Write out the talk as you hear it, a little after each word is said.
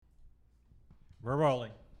We're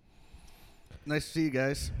rolling. Nice to see you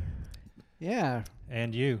guys. Yeah.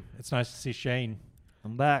 And you. It's nice to see Shane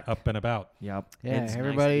I'm back. up and about. Yep. Yeah, It's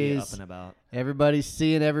everybody's nice to be up and about. Everybody's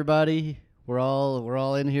seeing everybody. We're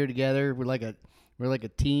all in here together. We're like a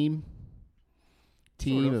team.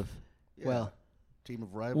 Team Sort of Yeah. well, Team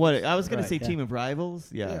of rivals. What? I was going Right, to say yeah. Team of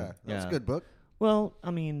Rivals. Yeah. That's a good book. Well, I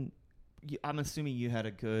mean, I'm assuming you had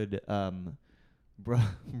a good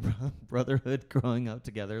brotherhood growing up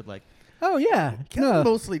together. Like, oh yeah. Kevin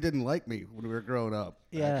mostly didn't like me when we were growing up.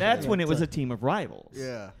 Yeah. that's when it it's was a team of rivals.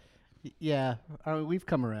 Yeah. Yeah. We've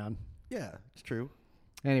come around. Yeah, it's true.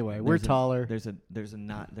 Anyway, we're taller. There's a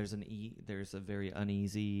very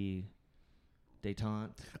uneasy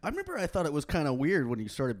detente. I remember I thought it was kind of weird when you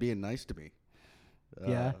started being nice to me.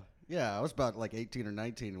 Yeah? Yeah, I was about like 18 or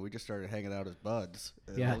 19, and we just started hanging out as buds.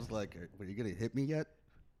 And Yeah. I was like, "Are you going to hit me yet?"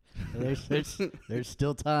 There's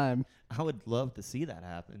still time. I would love to see that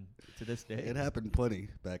happen to this day. It happened plenty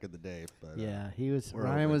back in the day. But Yeah, we're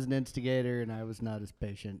Ryan over was an instigator, and I was not as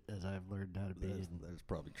patient as I've learned how to be. that's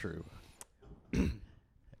probably true.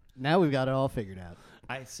 Now we've got it all figured out.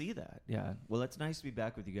 I see that. Yeah. Well, it's nice to be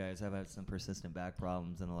back with you guys. I've had some persistent back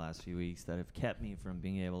problems in the last few weeks that have kept me from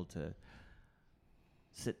being able to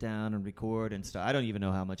sit down and record and stuff. I don't even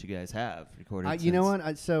know how much you guys have recorded. You know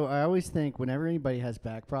what? So I always think whenever anybody has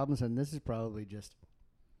back problems, and this is probably just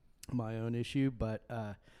my own issue, but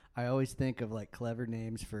I always think of like clever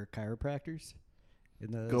names for chiropractors.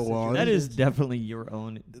 In the Go on. That is definitely your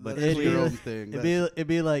own. But That's it'd your be- own thing. It'd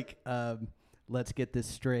be like, let's get this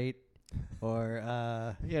straight.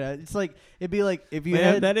 Or it's like it'd be like if you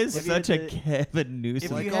Man, had that is if you had such a to- Kevin Newsom.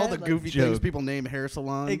 if like you all had, the like, goofy joke. things people name hair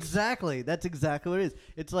salons. Exactly. That's exactly what it is.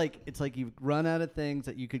 It's like you run out of things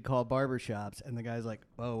that you could call barbershops, and the guy's like,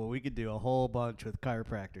 oh, well, we could do a whole bunch with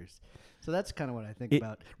chiropractors. So that's kind of what I think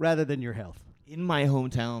about, rather than your health. In my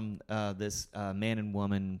hometown, this man and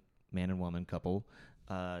woman couple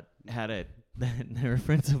had a. They were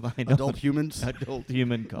friends of mine. Adult humans. Adult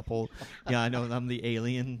human couple. Yeah, I know. I'm the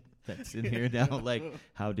alien that's in here now. Like,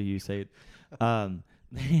 how do you say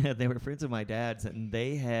it? They were friends of my dad's, and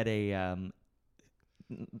they had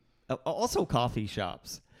also coffee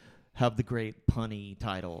shops have the great punny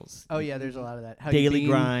titles. Oh yeah, there's a lot of that. Daily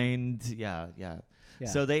Grind. Yeah. Yeah.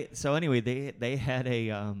 So anyway, they had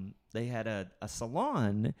a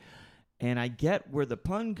salon, and I get where the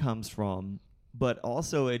pun comes from, but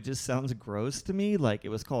also it just sounds gross to me. Like it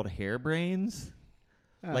was called Hairbrains.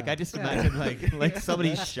 Like I just imagine like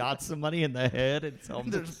somebody shot somebody in the head and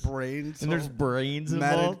There's brains. and there's brains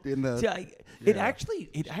matted involved. in the. See,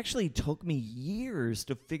 it actually took me years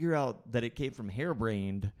to figure out that it came from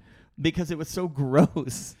hairbrained because it was so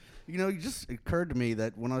gross. You know, it just occurred to me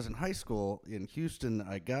that when I was in high school in Houston,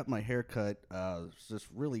 I got my hair cut. This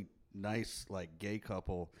really nice, like, gay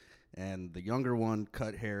couple, and the younger one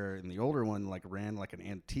cut hair, and the older one, like, ran, like, an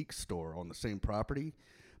antique store on the same property.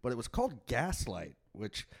 But it was called Gaslight,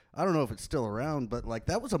 which I don't know if it's still around, but, like,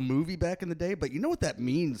 that was a movie back in the day. But you know what that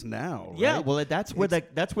means now, right? Yeah, well, that's where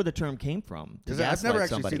the term came from. to I've gaslight never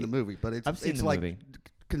actually somebody. seen the movie, but I've seen it's the like movie.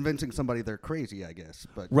 convincing somebody they're crazy, I guess.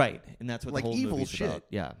 But Right, and that's what like the whole evil movie's shit. about.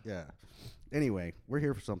 Yeah. Yeah. Anyway, we're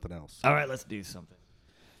here for something else. All right, let's do something.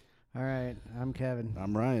 All right, I'm Kevin.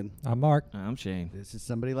 I'm Ryan. I'm Mark. I'm Shane. This is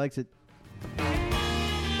Somebody Likes It.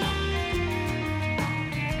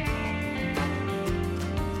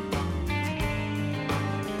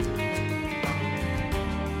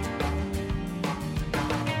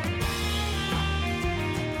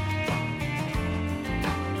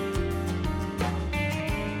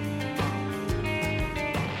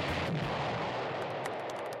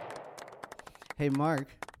 Hey, Mark.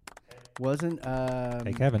 Wasn't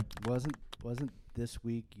Hey, Kevin. Wasn't this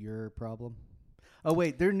week your problem? Oh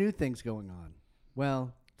wait, there are new things going on.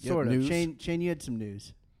 Well, You have sort of. news? Shane, you had some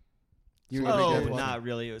news. Celebrity Death Watch. Not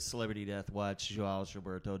really. It was Celebrity Death Watch. Joao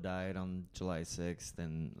Gilberto died on July 6th,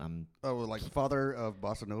 and I'm Like father of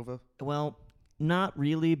Bossa Nova? well, not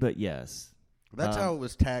really, but yes. That's how it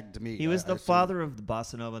was tagged to me. He was I the assume. father of the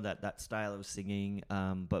bossa nova, that style of singing.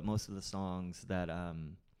 But most of the songs that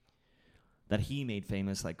he made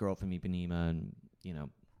famous, like "Girl from Ipanema" and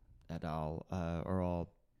et al., are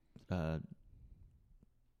all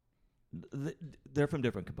they're from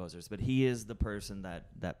different composers. But he is the person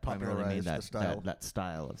that primarily made Popularized the that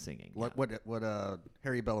style of singing. What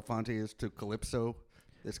Harry Belafonte is to Calypso,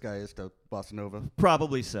 this guy is to Bossa Nova.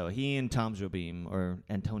 Probably so. He and Tom Jobim, or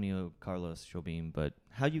Antonio Carlos Jobim. But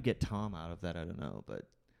how you get Tom out of that, I don't know. But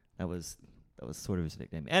that was sort of his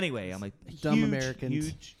nickname. Anyway, I'm a Dumb Americans.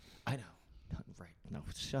 huge. I know. Right. No,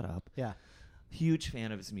 shut up. Yeah. Huge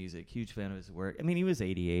fan of his music. Huge fan of his work. I mean, he was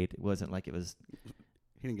 88. It wasn't like it was.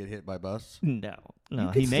 He didn't get hit by a bus. No,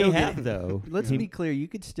 could he may still have get- though. Let's He- be clear. You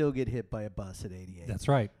could still get hit by a bus at 88. That's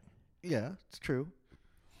right. Yeah, it's true.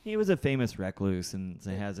 He was a famous recluse and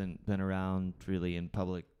hasn't been around really in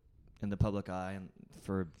the public eye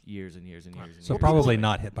for years and years and years. And So years. probably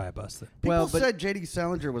not hit by a bus then. People Well, but- said J.D.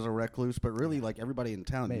 Salinger was a recluse, but really, like, everybody in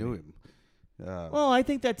town Maybe. knew him. Well, I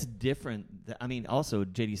think that's different. I mean, also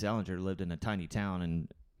J.D. Salinger lived in a tiny town,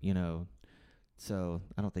 and so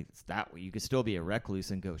I don't think it's that way. You could still be a recluse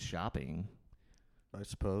and go shopping. I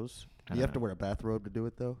suppose. I You have to don't wear a bathrobe to do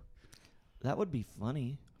it, though. That would be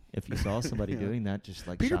funny if you saw somebody Yeah. just that, just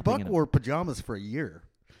like Peter shopping Buck in a- wore pajamas for a year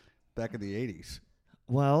back in the 80s.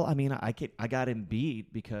 Well, I mean, I got him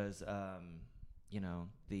beat because the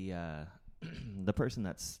the person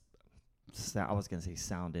I was gonna say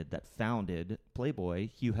that founded Playboy,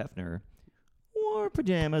 Hugh Hefner, wore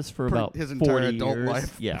pajamas for about his 40 entire adult years.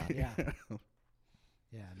 life. Yeah. Yeah.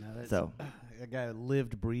 Yeah. No, that's So a guy who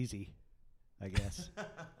lived breezy, I guess.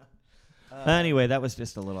 anyway, that was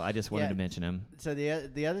just a little. I just wanted yeah. to mention him. So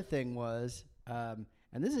the other thing was, and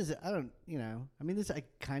this is it's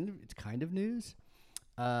kind of news.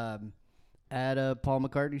 At a Paul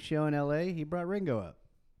McCartney show in L.A., he brought Ringo up.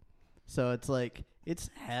 So it's like it's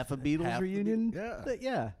half a Beatles Half the reunion. yeah.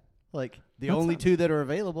 Yeah. Like the That's only not- two that are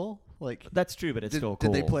available. Like That's true, but it's still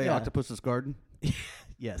cool. Did they play Yeah. Octopus's Garden?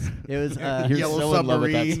 yes, it was You're Yellow so in love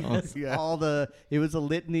with that Submarine. song. Yeah. it was a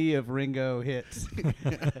litany of Ringo hits.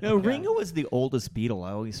 No, Ringo was the oldest Beatle.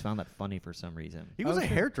 I always found that funny for some reason. He was a Okay.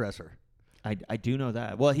 hairdresser. I do know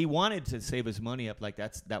that. Well, he wanted to save his money up. Like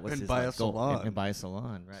that was And his buy like, a goal. salon. And buy a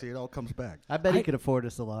salon, right? See, it all comes back. I bet he I- could afford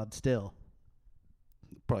a salon still.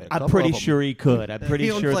 Probably a I'm couple pretty of 'em. sure he could. I'm pretty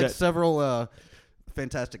he owns sure like that. several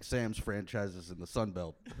Fantastic Sam's franchises in the Sun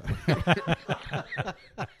Belt.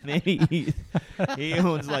 Maybe he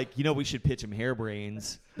owns we should pitch him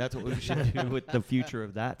Hairbrains. That's what we should do with the future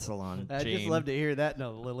of that salon. I'd chain. just love to hear that in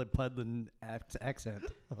a Lilliputian accent.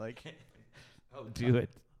 Like Oh, do it.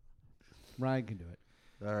 Ryan can do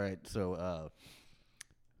it. All right, so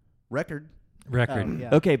record. Record. Oh,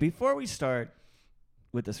 yeah. Okay, before we start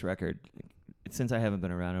with this record, since I haven't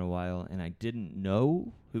been around in a while and I didn't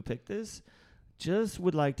know who picked this, just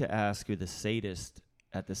would like to ask who the sadist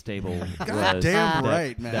at this table God was damn that,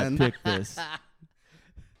 right, man. that picked this.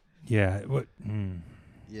 Yeah.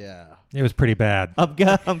 Yeah. It was pretty bad. I'm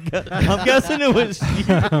guessing it was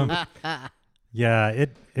you. Yeah,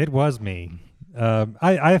 it was me.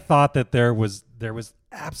 I thought that there was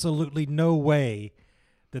absolutely no way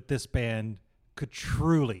that this band could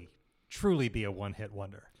truly be a one-hit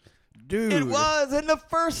wonder. Dude. It was, and the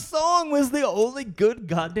first song was the only good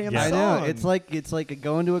goddamn Yeah. I song. know. It's like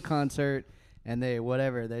going to a concert and they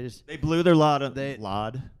They blew their lod.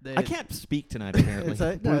 They- I can't speak tonight, apparently. it's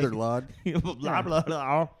like, Blew no, their lod. blah, blah,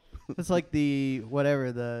 blah. it's like the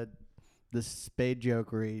Spade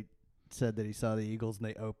joke where he said that he saw the Eagles and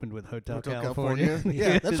they opened with Hotel California.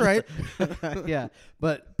 Yeah, that's right. yeah,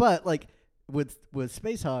 but like with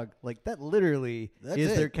Spacehog, like that literally That's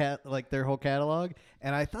is it. their whole catalog.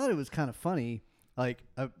 And I thought it was kind of funny. Like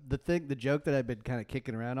the joke that I've been kind of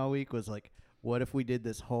kicking around all week was like, what if we did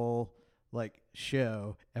this whole like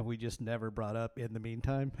show and we just never brought up In the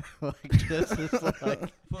Meantime? Like just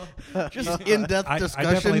Just in-depth I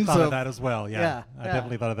discussions definitely thought of of that as well. Yeah, Yeah, I yeah.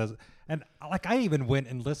 definitely thought of those. And I even went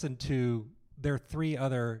and listened to their 3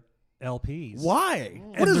 other LPs. why?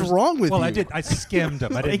 And What is there's- wrong with well, you? I did. I skimmed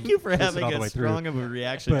them. I didn't Thank you for listen having all the way as through. strong of a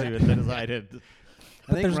reaction But- to it as I did.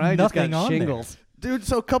 I think there's Ryan just got nothing on there. shingles. Dude,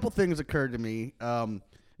 so a couple things occurred to me.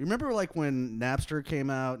 You remember like when Napster came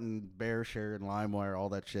out and BearShare and LimeWire, all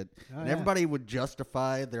that shit, and yeah. everybody would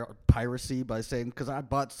justify their piracy by saying, because I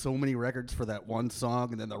bought so many records for that one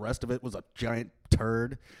song and then the rest of it was a giant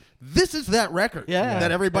turd. This is that record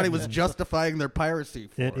that everybody was justifying their piracy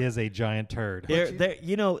for. It is a giant turd.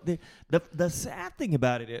 The sad thing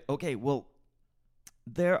about it, okay, well,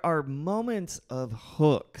 there are moments of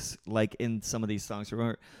hooks, like in some of these songs,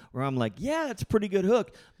 where I'm like, yeah, it's a pretty good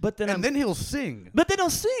hook, but then And then he'll sing. But they don't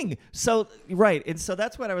sing. So right, and so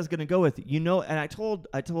that's what I was going to go with. And I told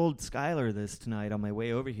Skylar this tonight on my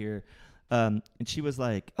way over here, and she was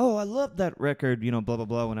like, "Oh, I love that record," blah blah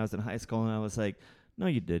blah. When I was in high school, and I was like, "No,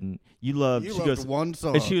 you didn't. You loved." You she loved goes, one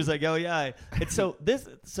song. and she was like, "Oh yeah." And so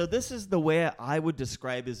this is the way I would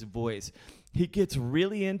describe his voice. He gets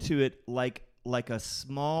really into it, like a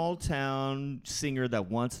small town singer that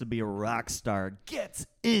wants to be a rock star gets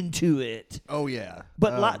into it. Oh, yeah.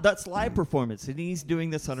 But that's live performance, and he's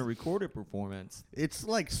doing this on a recorded performance. It's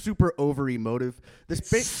like super over emotive.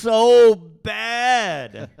 So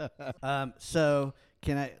bad. So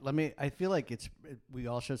I feel like we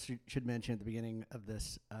also should mention at the beginning of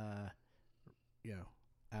this,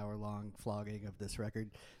 hour-long flogging of this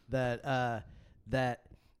record, that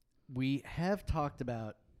we have talked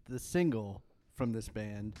about the single from this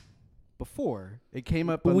band before. It came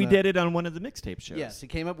up. We did it on one of the mixtape shows. Yes, it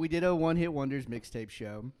came up. We did a One Hit Wonders mixtape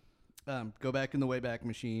show. Go back in the Wayback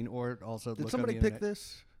Machine, or also Did look somebody on the pick internet.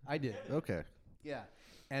 this? I did. Okay. Yeah.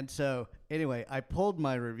 And so anyway, I pulled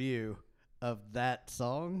my review of that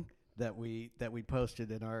song that we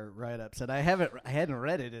posted in our write-ups, and I hadn't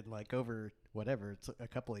read it in like over whatever, it's a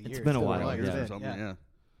couple of years. It's been a It's while, years yeah. in, Or something, yeah.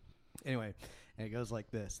 Anyway, and it goes like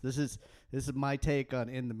this. This is my take on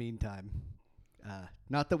In the Meantime.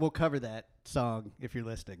 Not that we'll cover that song if you're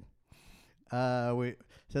listening. We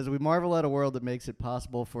says we marvel at a world that makes it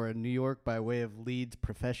possible for a New York by way of Leeds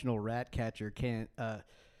professional rat catcher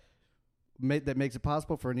that makes it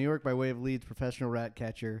possible for a New York by way of Leeds professional rat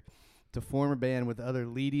catcher to form a band with other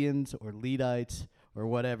Leadians or Leadites or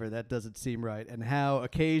whatever. That doesn't seem right. And how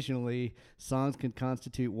occasionally songs can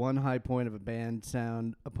constitute one high point of a band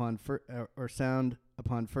sound upon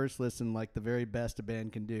first listen, like the very best a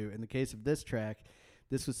band can do. In the case of this track,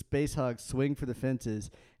 this was Spacehog's Swing for the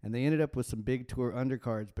Fences, and they ended up with some big tour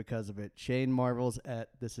undercards because of it. Shane marvels at,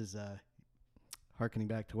 this is harkening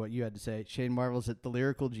back to what you had to say, Shane marvels at the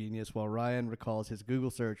lyrical genius, while Ryan recalls his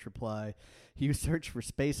Google search reply. You searched for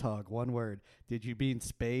Spacehog, one word. Did you mean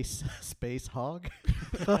Spacehog?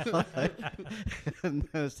 And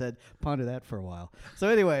I said, ponder that for a while. So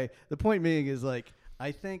anyway, the point being is, like,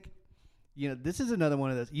 I think, this is another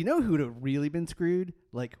one of those. You know who'd have really been screwed?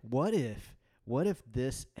 Like, what if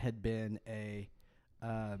this had been a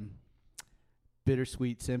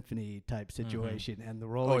Bittersweet Symphony type situation, and the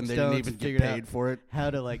Rolling and they Stones didn't even get figured paid out for it. how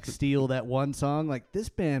to like steal that one song? Like, this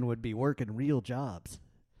band would be working real jobs.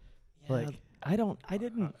 Yeah, Like, I didn't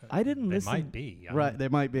They listen. might be. right? They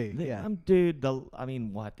might be. Yeah. Dude,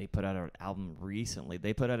 what? They put out an album recently.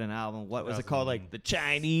 They put out an album. What was it called? Like the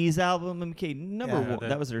Chinese album? Okay, number Yeah, one.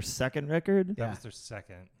 That was their second record. That was their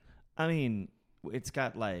second. I mean, it's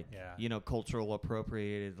got like, Yeah. cultural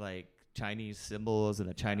appropriated like Chinese symbols and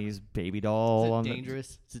a Chinese baby doll. Is it on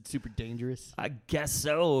dangerous? Is it super dangerous? I guess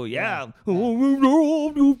so. Yeah. Yeah.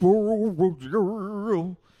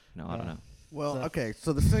 No, I don't know. Well, So- okay,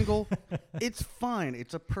 so the single, it's fine.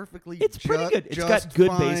 It's a perfectly It's pretty good. It's got just good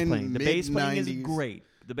bass fine playing. The bass playing is mid-90s. great.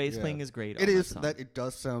 The bass Yeah. playing is great. It on is song. that it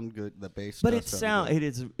does sound good. The bass, But does sound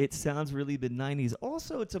good. it sounds really mid '90s.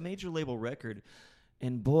 Also, it's a major label record,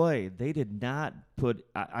 and boy, they did not put.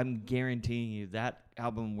 I'm guaranteeing you that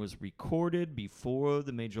album was recorded before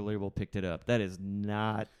the major label picked it up. That is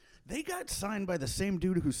not. They got signed by the same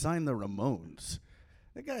dude who signed the Ramones.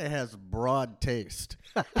 That guy has broad taste.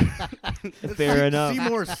 Fair enough.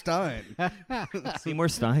 Seymour Stein. Seymour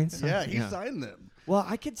Steins. Yeah, he signed them. Well,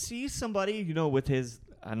 I could see somebody, with his.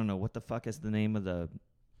 I don't know what the fuck is the name of the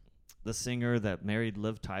singer that married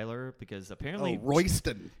Liv Tyler, because apparently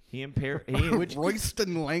Royston.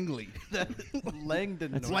 Royston Langley.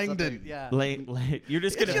 Langdon. It's or Langdon. something. Yeah. You're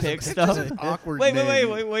just gonna It's pick just stuff. an awkward Wait. name.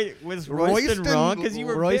 Was Royston wrong? Because you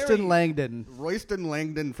were Royston very, Langdon. Royston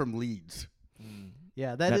Langdon from Leeds.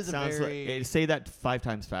 Yeah, that is a sounds very. like, say that 5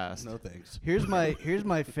 times fast. No thanks. Here's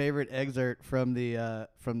my favorite excerpt from the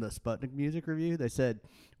Sputnik music review. They said,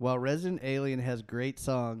 while Resident Alien has great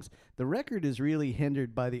songs, the record is really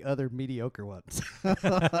hindered by the other mediocre ones.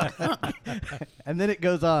 And then it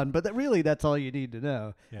goes on, but that's all you need to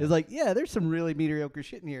know. Yeah. It's like, yeah, there's some really mediocre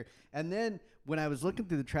shit in here. And then when I was looking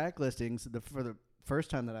through the track listings for the first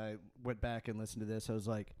time that I went back and listened to this, I was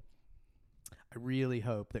like, I really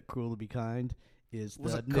hope that Cruel to Be Kind was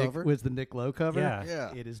the Nick Lowe cover. Yeah.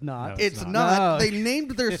 Yeah. It is not. No, It's not. not. No. They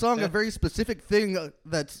named their song a very specific thing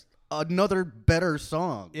that's another better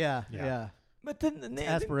song. Yeah. Yeah. But then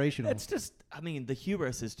aspirational. That's just. I mean, the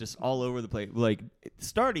hubris is just all over the place. Like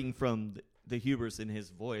starting from the hubris in his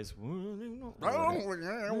voice. No.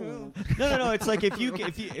 It's like if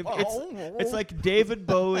it's like David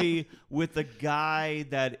Bowie with a guy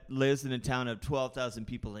that lives in a town of 12,000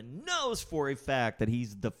 people and knows for a fact that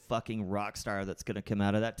he's the fucking rock star that's gonna come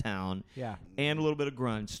out of that town. Yeah. And a little bit of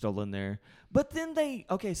grunge still in there. But then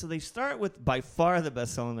so they start with by far the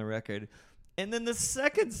best song on the record. And then the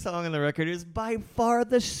second song on the record is by far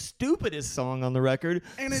the stupidest song on the record.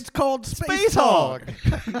 And it's called Spacehog.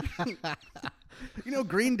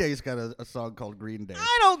 Green Day's got a song called Green Day.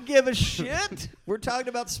 I don't give a shit. We're talking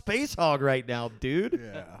about Spacehog right now, dude.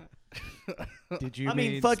 Yeah. Did you I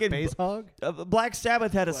mean, mean fucking Spacehog? Black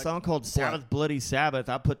Sabbath had a song called Sabbath Bloody Sabbath.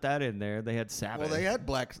 I put that in there. They had Sabbath. Well, they had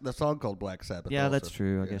the song called Black Sabbath. Yeah, also. that's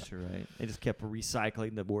true. I Yeah. guess you're right. They just kept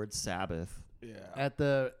recycling the word Sabbath. Yeah. At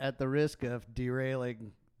the risk of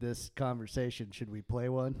derailing this conversation, should we play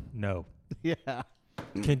one? No. Yeah.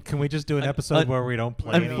 Can we just do an episode where we don't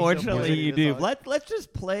play? Unfortunately, music. you do. It's Let's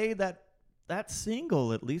just play that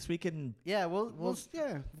single. At least we can. Yeah, we'll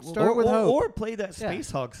start with Hope. Or play that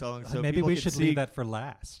Spacehog song. So maybe people we can should see. leave that for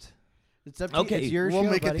last. It's up to Okay, you. It's your We'll show,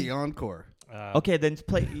 make buddy. it the encore. Okay, then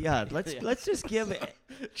play. Yeah, let's just give it.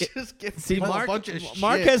 Just give See, people Mark, a bunch of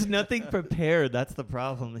Mark shit. has nothing prepared. That's the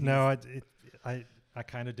problem. No, I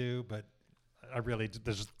kind of do, but I really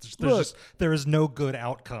Look. there is no good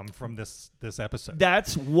outcome from this episode.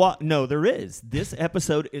 That's what. No, there is. This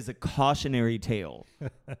episode is a cautionary tale.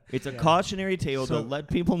 It's a cautionary tale to let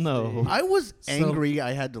people know. I was angry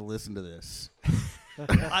I had to listen to this.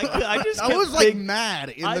 I just I kept was like thinking- mad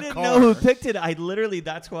in I the didn't car. know who picked it. I literally.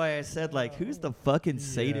 That's why I said like, who's the fucking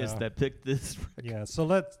sadist Yeah. that picked this? Yeah, so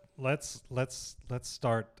let's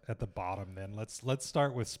start at the bottom then. Let's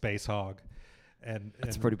start with Spacehog, and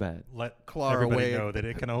That's and pretty bad. Let Claw everybody away. know that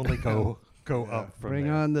it can only go up from Bring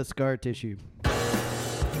there. on the scar tissue.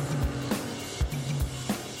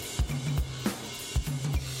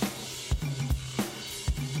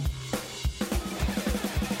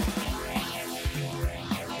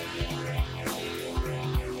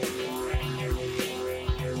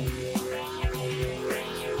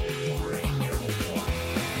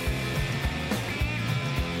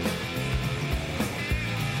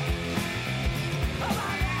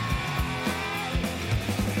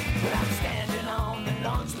 I'm standing on the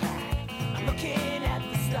launch pad. I'm looking at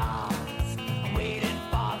the stars. I'm waiting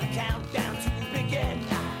for the countdown to begin.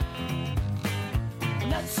 I'm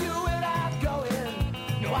not sure where I'm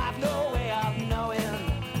going. No, I've no way of knowing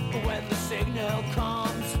when the signal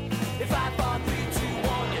comes. If I thought 3, 2,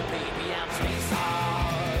 1, yeah, baby, I'm space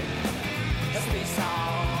hog. Space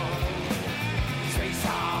hog. Space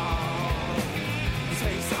hog.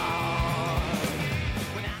 Space hog.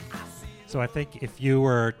 When I see So I think if you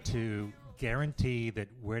were to guarantee that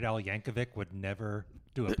Weird Al Yankovic would never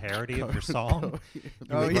do a parody of your song,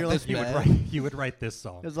 Oh, you're like you would mad? write this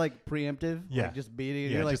song. It was like preemptive. Yeah. Like just beating it.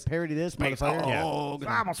 Yeah, You're like, just parody this, Space motherfucker. hog.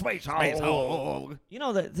 I'm a space hog. You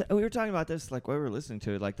know that we were talking about this like while we were listening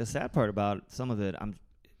to it. Like the sad part about some of it,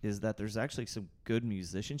 is that there's actually some good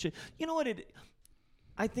musicianship. You know what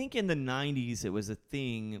I think in the 90s it was a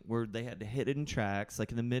thing where they had hidden tracks. Like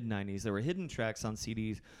in the mid 90s, there were hidden tracks on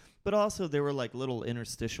CDs, but also there were like little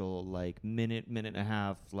interstitial, like minute and a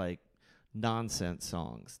half, like nonsense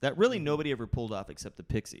songs that really nobody ever pulled off except the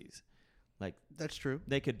Pixies. Like That's true.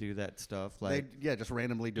 they could do that stuff. Like Just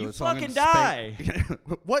randomly do You a song. fucking in die.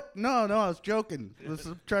 What? No, I was joking. I was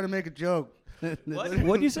trying to make a joke. what?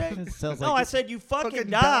 What'd you say? Sounds No, like I said you fucking fucking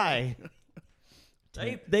die.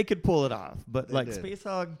 They could pull it off, but They like did.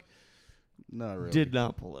 Spacehog Not really. did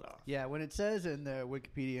not pull it off. Yeah, when it says in the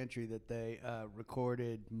Wikipedia entry that they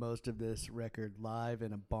recorded most of this record live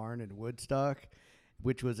in a barn in Woodstock,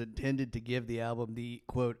 which was intended to give the album the,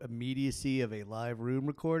 quote, immediacy of a live room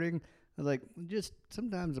recording, I was like, just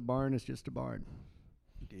sometimes a barn is just a barn.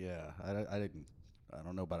 Yeah, I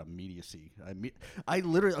don't know about immediacy. I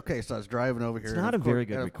literally so I was driving over here. It's and not of a very course-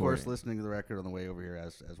 good and of course, recording. listening to the record on the way over here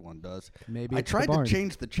as one does. Maybe I it's the tried to barn.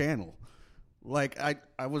 change the channel. Like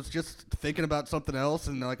I was just thinking about something else,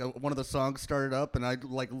 and like one of the songs started up, and I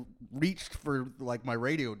like reached for like my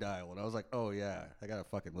radio dial, and I was like, oh yeah, I gotta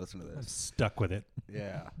fucking listen to I'm this. stuck with it.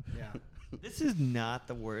 Yeah. Yeah. This is not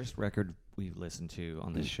the worst record we've listened to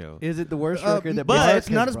on this show. Is it the worst record that but Mark it's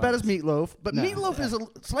not has as bad as brought us? Meatloaf. But No. Meatloaf is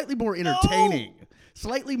slightly more entertaining.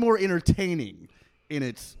 Slightly more entertaining in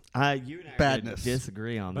its. You and I are gonna Badness.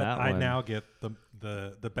 disagree on But that I one. now get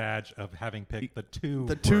the badge of having picked the two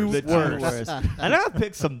The worst. worst. And I've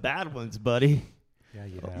picked some bad ones, buddy. Yeah,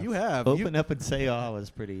 you have. You have. Open up and say "ah" was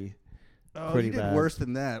pretty. pretty you did bad. worse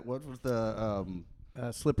than that. What was the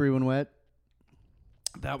Slippery When Wet.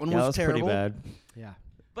 that one Yeah, that was was terrible. pretty bad. Yeah.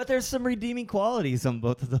 But there's some redeeming qualities on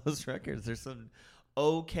both of those records. There's some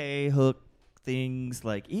okay hook things.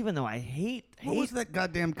 Like even though I hate What was that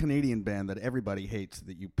goddamn Canadian band that everybody hates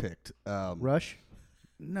that you picked? Rush.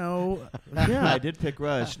 No. yeah, I did pick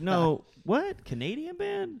Rush. No, what Canadian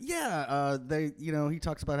band? Yeah, they. He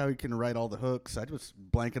talks about how he can write all the hooks. I was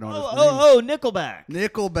blanking on his name. Oh, Nickelback.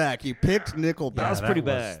 Nickelback. He picked Nickelback. That was pretty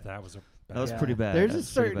bad. That was a That was Yeah. pretty bad. There's That a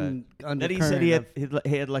was pretty certain bad. Then he undercurrent said of-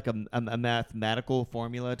 he had like a mathematical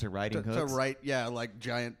formula to writing to hooks. write, like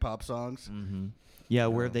giant pop songs. Mm-hmm. Yeah,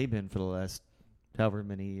 where have they been for the last however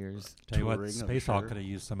many years? Tell you what, touring, I'm Spacehog sure. could have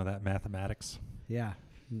used some of that mathematics. Yeah.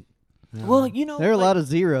 Well, you know, there are a like- lot of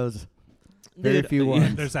zeros. Very Dude, few yeah,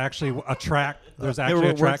 ones. There's actually a track. There's There actually were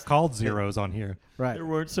a track words- called Zeros on here. Right. There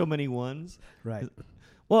weren't so many ones. Right.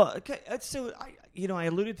 Well, okay, so I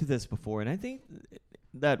alluded to this before, and I think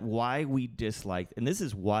that why we disliked, and this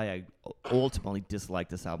is why I ultimately disliked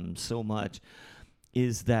this album so much,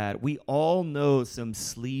 is that we all know some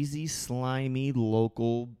sleazy, slimy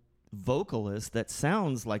local vocalist that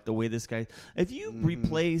sounds like the way this guy. If you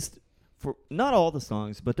replaced for not all the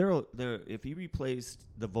songs, but if you replaced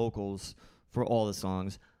the vocals for all the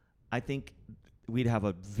songs, I think we'd have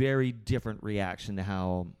a very different reaction to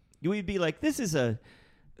how we'd be like, this is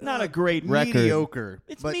not a great record. Mediocre.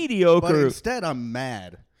 It's mediocre. But instead, I'm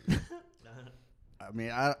mad. I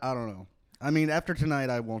mean, I don't know. I mean, after tonight,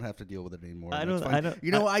 I won't have to deal with it anymore. I That's don't- fine. I don't- You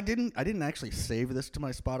know, I didn't actually save this to my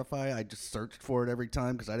Spotify. I just searched for it every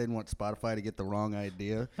time because I didn't want Spotify to get the wrong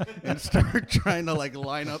idea and start trying to like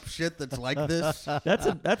line up shit that's like this.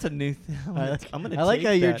 That's a new thing. I'm gonna I like take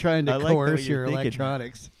how you're that. trying I to like the way coerce you're your thinking.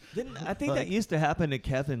 electronics. I think that used to happen to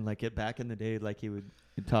Kevin, like back in the day, like he'd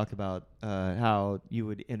talk about how you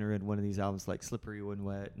would enter in one of these albums like Slippery When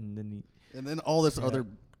Wet, and then And then all this other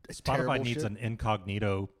Spotify terrible needs shit. an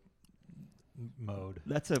incognito mode.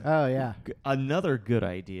 that's Oh yeah. another good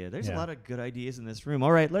idea. There's a Yeah. lot of good ideas in this room.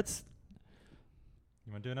 All right, let's.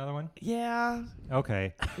 You want to do another one? Yeah,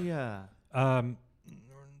 Okay. yeah.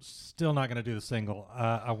 Still not going to do the single.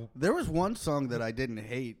 There was one song that I didn't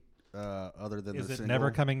hate other than Is the it single.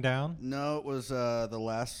 Never Coming Down? No, it was the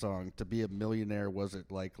last song. To Be a Millionaire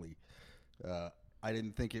Wasn't Likely. I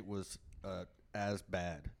didn't think it was as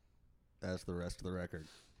bad as the rest of the record.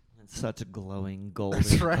 It's such a glowing golden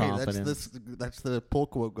That's right. confidence. That's the pull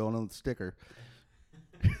quote going on the sticker.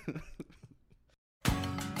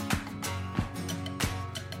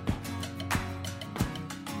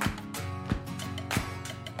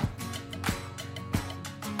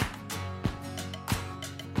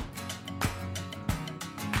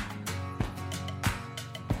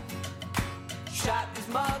 Shot his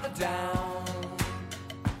mother down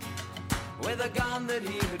with a gun that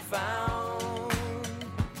he had found.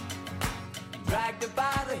 He dragged her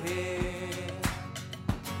by the hair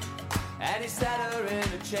and he sat her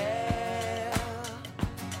in a chair.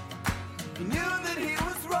 He knew that he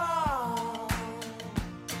was wrong.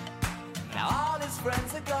 Now all his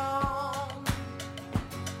friends are gone.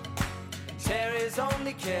 And Terry's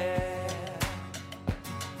only care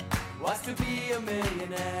was to be a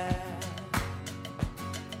millionaire.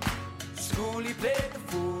 School he played the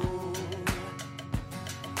fool,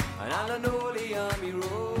 and on an old army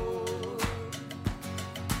road,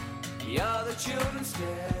 the other children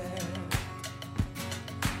stared,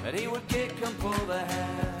 and he would kick and pull their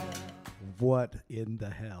hair. What in the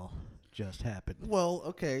hell just happened? Well,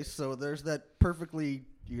 okay, so there's that perfectly,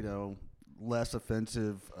 less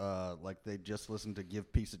offensive, like they just listened to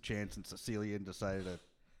Give Peace a Chance and Cecilia and decided to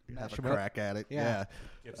have Mash a 'em up. crack at it. Yeah.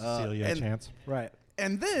 Give Cecilia a chance. Right.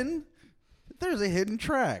 And then there's a hidden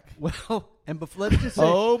track. Well, and let's just say,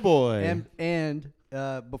 Oh boy! and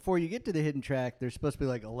before you get to the hidden track, there's supposed to be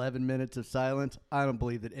like 11 minutes of silence. I don't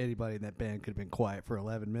believe that anybody in that band could have been quiet for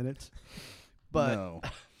 11 minutes. But No.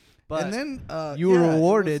 but And then you were yeah, it was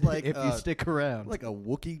rewarded like, if you stick around. like a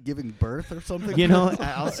Wookiee giving birth or something. You know,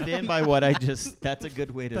 I'll stand by what I just. That's a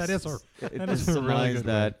good way to. That is to is a really surmise good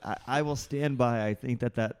that. I will stand by. I think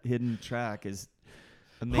that hidden track is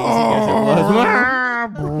amazing as it was.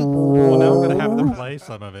 Well, now I'm going to have them play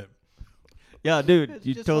some of it. Yeah, dude, It's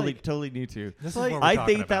you just totally, like- totally need to. This like- is what we're I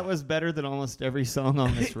talking think that about. was better than almost every song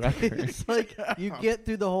on this record. It's like you get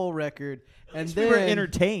through the whole record, and we were then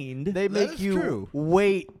entertained. they That make is you true.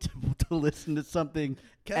 wait to listen to something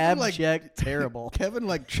Kevin, like- abject, terrible. Kevin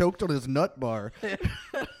choked on his nut bar.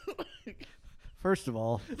 First of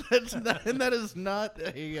all, And that is not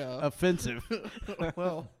a offensive.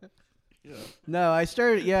 well. No, I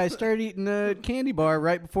started eating a candy bar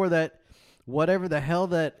right before that. Whatever the hell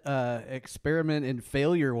that experiment in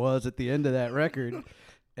failure was at the end of that record,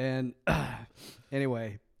 and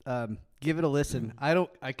anyway, give it a listen.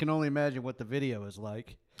 I can only imagine what the video is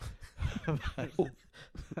like.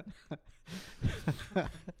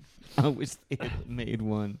 I wish they had made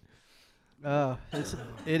one.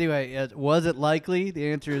 Anyway, was it likely?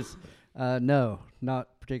 The answer is no,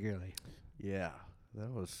 not particularly. Yeah, that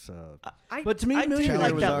was. But to me, I do Millionaire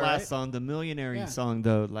like was that all last right. song, the Millionaire Yeah. song,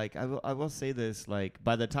 though. Like, I will say this. Like,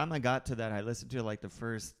 by the time I got to that, I listened to like the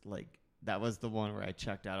first, that was the one where I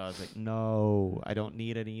checked out. I was like, no, I don't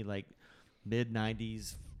need any mid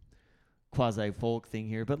 '90s quasi folk thing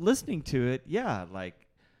here. But listening to it, yeah,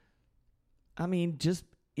 I mean,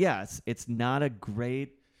 it's not a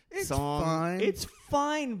great It's song. fine. It's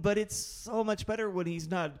fine, but it's so much better when he's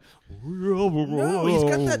not. No, he's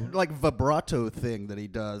got that vibrato thing that he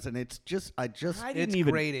does, and it's just. I didn't It's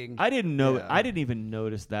even. grating. I didn't know. Yeah. I didn't even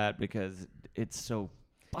notice that because it's so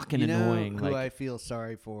fucking You know annoying. who I feel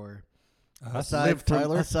sorry for Liv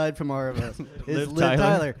Tyler? Aside from our of us, is Liv Liv Tyler.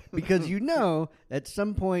 Tyler. Because at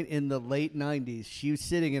some point in the late 90s, she was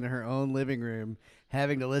sitting in her own living room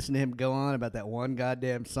having to listen to him go on about that one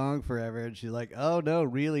goddamn song forever. And she's like, oh, no,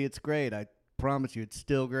 really, it's great. I promise you, it's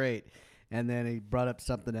still great. And then he brought up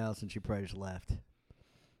something else, and she probably just left.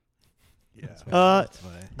 Yeah. That's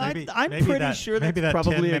why. I'm pretty sure that's maybe that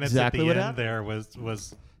probably 10 minutes exactly at the what end happened. there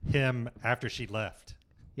was him after she left.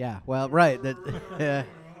 Yeah, well, right. That, yeah.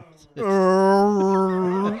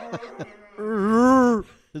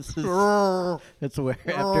 That's where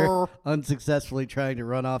after unsuccessfully trying to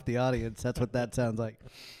run off the audience, that's what that sounds like.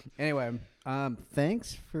 Anyway,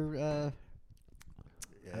 thanks for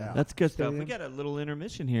Yeah. That's good Stay stuff. We in. got a little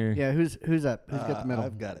intermission here. yeah. Who's up? Who's got the medal?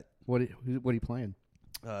 I've got it. What are you playing?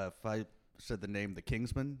 If I said the name The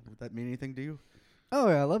Kingsman, would that mean anything to you? Oh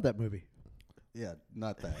yeah, I love that movie. Yeah,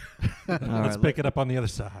 not that. All Let's right, pick it up on the other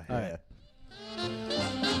side. All right.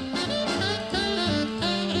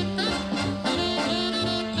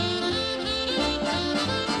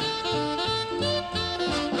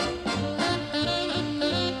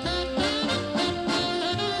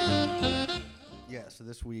 Yeah, so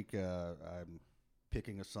this week I'm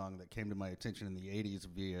picking a song that came to my attention in the 80s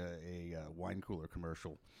via a wine cooler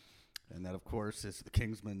commercial. And that, of course, is the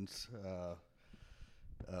Kingsman's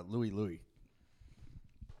Louie Louie.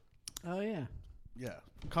 Oh yeah. Yeah,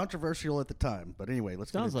 controversial at the time. But anyway,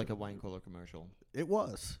 let's get Sounds into like a wine cooler commercial. it.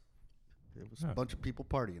 Was. It was Oh. a bunch of people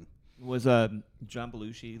partying Was John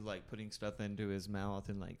Belushi like putting stuff into his mouth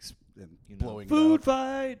and like and you know, blowing it food out.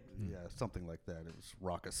 fight? Yeah, something like that. It was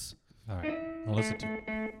raucous. All right, I'll listen to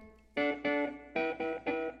it.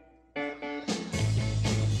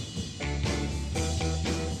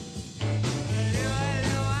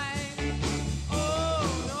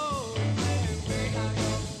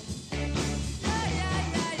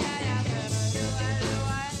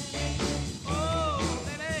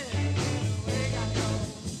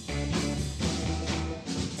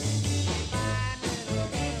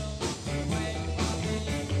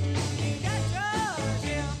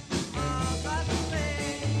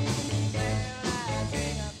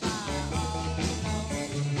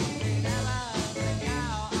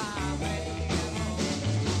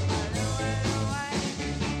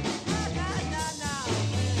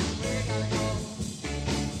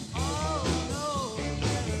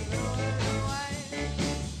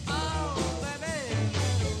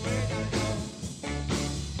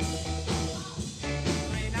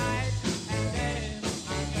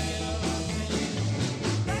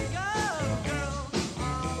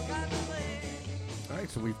 All right,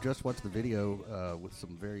 so we've just watched the video with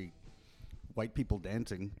some very white people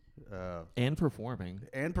dancing And performing.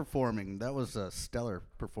 and performing. That was a stellar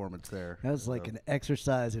performance there. That was like an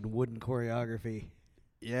exercise in wooden choreography.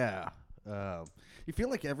 Yeah. You feel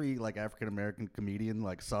like every African American comedian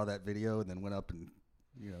saw that video and then went up and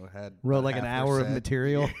had Wrote about like an half their hour of set.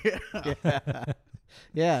 material. Yeah.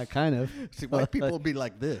 Yeah, kind of. See, white people would be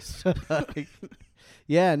like this.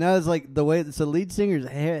 Yeah, no, it's like the way. So, lead singer's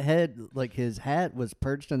head, like his hat was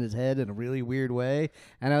perched on his head in a really weird way,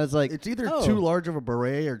 and I was like, It's either oh, too large of a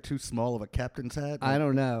beret or too small of a captain's hat. I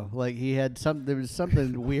don't know. Like he had some. There was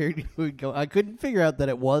something weird. I couldn't figure out that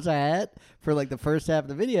it was a hat for like the first half of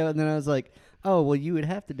the video, and then I was like, oh, well, you would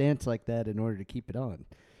have to dance like that in order to keep it on.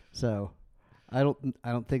 So, I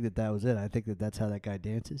don't think that was it. I think that that's how that guy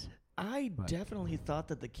dances. I Right. definitely thought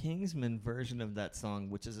that the Kingsman version of that song,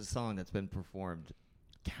 which is a song that's been performed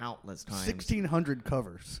countless times, 1,600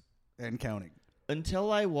 covers and counting.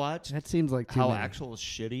 until I watched That seems like too how many. actual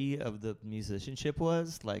shitty of the musicianship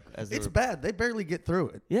was. Like as they It's were, bad. They barely get through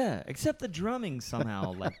it. yeah, except the drumming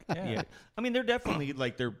somehow. Like Yeah. yeah, I mean they're definitely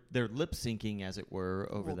like they're lip syncing as it were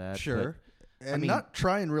over Well, that. sure. but, And I mean, not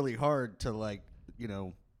trying really hard to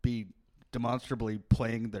be demonstrably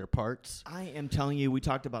playing their parts. I am telling you, we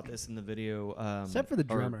talked about this in the video. Except for the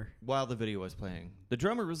or drummer. while the video was playing, the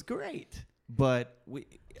drummer was great, but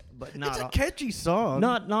not It's a on- catchy song.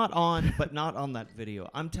 not on that video.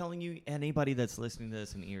 I'm telling you, anybody that's listening to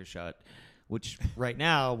this in earshot, which right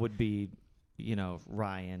now would be,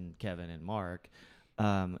 Ryan, Kevin, and Mark.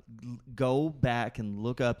 Go back and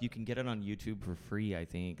look up. You can get it on YouTube for free, I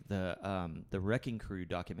think. The Wrecking Crew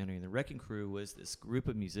documentary. And the Wrecking Crew was this group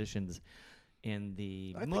of musicians in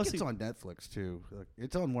the I think it's on Netflix too.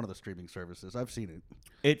 It's on one of the streaming services. I've seen it.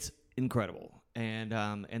 It's incredible, and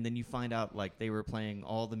then you find out like they were playing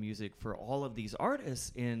all the music for all of these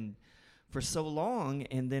artists for so long,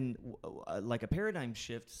 and then like a paradigm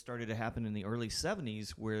shift started to happen in the early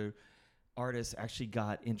 70s where artists actually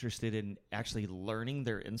got interested in actually learning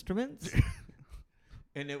their instruments.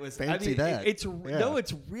 And it was Fancy that. No,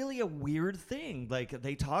 it's really a weird thing. Like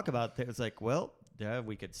they talk about, it's like, well, yeah,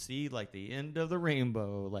 we could see like the end of the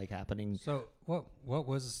rainbow like happening. So what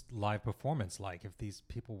was live performance like if these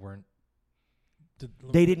people weren't?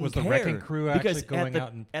 They didn't was care. the wrecking crew actually Because going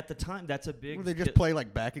out and at the time that's a big. Well, they just play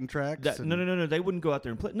like backing tracks. No. They wouldn't go out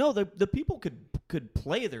there and play. No, the people could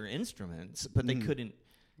play their instruments, but they couldn't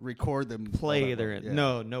record them. play their.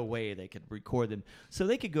 Yeah. No way they could record them. So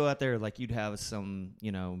they could go out there like you'd have some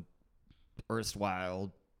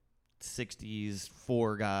erstwhile 60s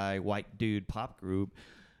 4-guy white dude pop group.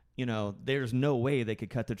 There's no way they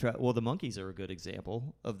could cut the track. Well, the Monkees are a good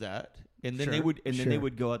example of that. And then they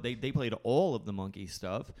would go out. They played all of the Monkey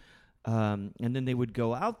stuff, and then they would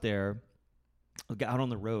go out there, out on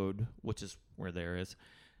the road, which is where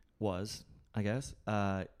was, I guess.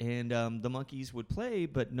 And the Monkees would play,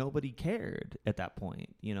 but nobody cared at that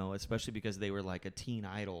point. Especially because they were like a teen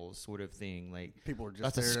idol sort of thing. Like people were just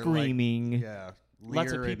lots there of to, screaming. Like, yeah,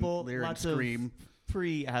 Lots of people. leer Lots and of scream.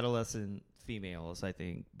 pre-adolescent females, I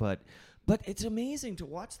think, but it's amazing to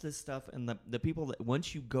watch this stuff and the people that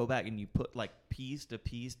once you go back and you put like piece to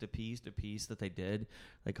piece to piece to piece that they did,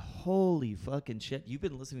 like holy fucking shit, you've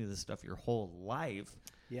been listening to this stuff your whole life.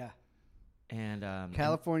 Yeah. And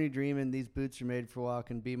California Dreamin', These Boots Are Made for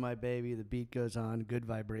Walking, Be My Baby, The Beat Goes On, Good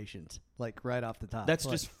Vibrations, like right off the top. That's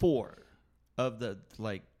just 4 of the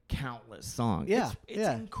like countless songs. Yeah, it's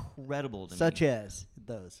incredible to me. Such as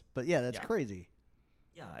those, but that's crazy.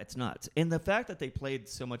 Yeah, it's nuts. And the fact that they played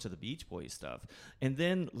so much of the Beach Boys stuff. And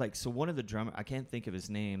then, so one of the drummers, I can't think of his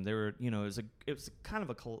name. There were, it was kind of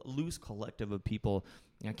a loose collective of people.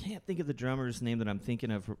 And I can't think of the drummer's name that I'm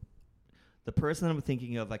thinking of. The person that I'm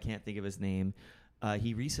thinking of, I can't think of his name.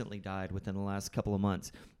 He recently died within the last couple of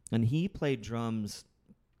months. And he played drums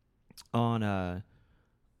on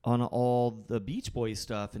all the Beach Boys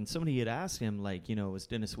stuff. And somebody had asked him, was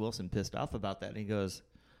Dennis Wilson pissed off about that? And he goes,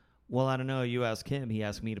 well, I don't know. You ask him. He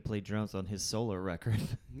asked me to play drums on his solo record.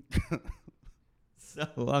 So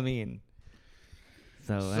anyway.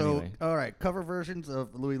 All right, cover versions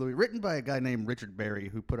of Louie Louie, written by a guy named Richard Berry,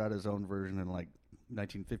 who put out his own version in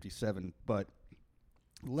 1957. But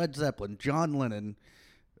Led Zeppelin, John Lennon,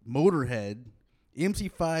 Motorhead,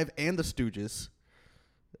 MC5, and the Stooges.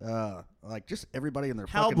 Just everybody in their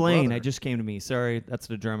Hal fucking Blaine, brother. I just came to me. Sorry, that's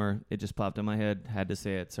the drummer. It just popped in my head. Had to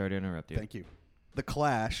say it. Sorry to interrupt you. Thank you. The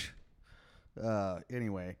Clash.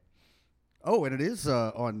 Anyway. Oh, and it is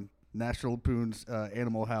on National Lampoon's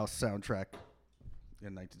Animal House soundtrack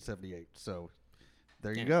in 1978. So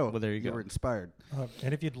there you go. Well, there you go. You were inspired.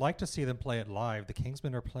 and if you'd like to see them play it live, the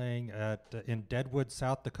Kingsmen are playing in Deadwood,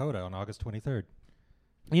 South Dakota on August 23rd.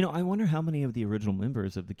 I wonder how many of the original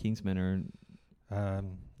members of the Kingsmen are.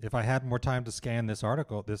 If I had more time to scan this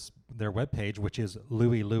article, their webpage, which is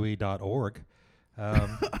louielouie.org,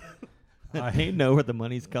 I know where the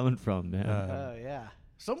money's coming from, man. Oh, yeah.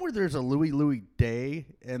 Somewhere there's a Louie Louie Day,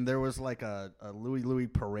 and there was like a Louie Louie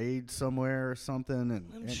parade somewhere or something.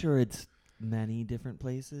 And I'm sure it's many different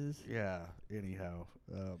places. Yeah. Anyhow.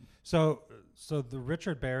 So the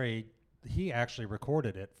Richard Berry, he actually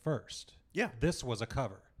recorded it first. Yeah. This was a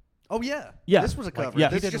cover. Oh yeah. Yeah. This was a cover. yeah.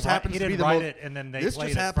 This He just didn't write- happens he to be didn't the write most. it, and then they This played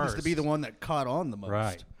just it happens to first. be the one that caught on the most.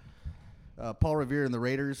 Right. Paul Revere and the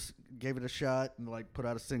Raiders gave it a shot and put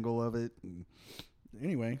out a single of it. And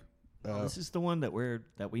anyway, This is the one that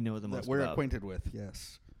we know the most that we're about. acquainted with.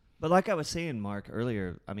 Yes. But like I was saying, Mark,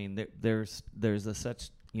 earlier, I mean, there's a such,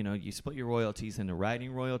 you split your royalties into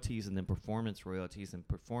writing royalties and then performance royalties. And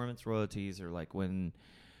performance royalties are like when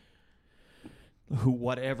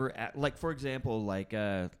for example,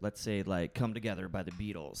 let's say Come Together by the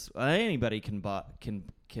Beatles. Anybody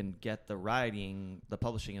can get the writing, the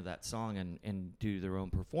publishing of that song and do their own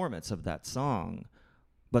performance of that song.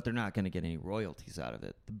 But they're not going to get any royalties out of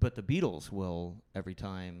it. But the Beatles will every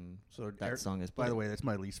time that song is played. By the way, that's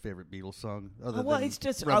my least favorite Beatles song. It's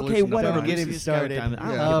just Revolution okay. Whatever. of Don't Time. get him started.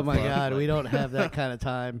 Yeah. Oh, my God. We don't have that kind of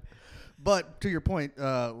time. But to your point,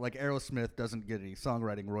 Aerosmith doesn't get any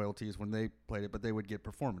songwriting royalties when they played it, but they would get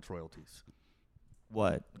performance royalties.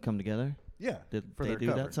 What? Come Together? Yeah. Did for they their do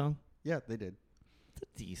cover. that song? Yeah, they did. It's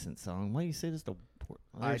a decent song. Why do you say this?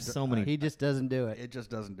 I There's d- so many. He just doesn't do it. It just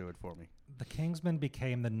doesn't do it for me. The Kingsmen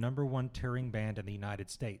became the #1 touring band in the United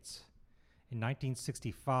States. In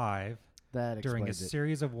 1965, That during a explains it.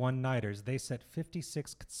 series of one-nighters, they set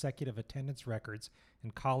 56 consecutive attendance records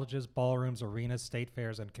in colleges, ballrooms, arenas, state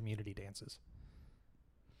fairs, and community dances.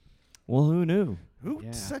 Well, who knew? Who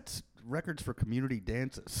Yeah. sets records for community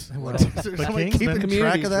dances? Well, Is there the somebody Kingsmen- keeping track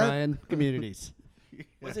Communities, of that? Ryan. Communities.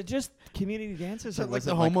 Was it just community dances, Is or that like was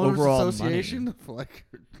the it like homeowners overall association, money? like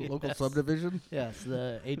local Yes. subdivision? Yes,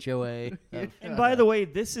 the HOA. And by the way,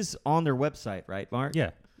 this is on their website, right, Mark?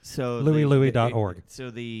 Yeah. So louislouis.org. So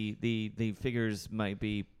the figures might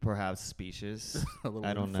be perhaps specious. A little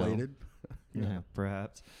I don't know. inflated. Yeah,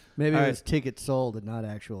 perhaps. Maybe All it right. was tickets sold and not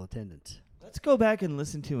actual attendance. Let's go back and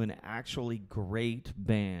listen to an actually great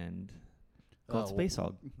band called Oh,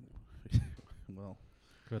 Spacehog. Well,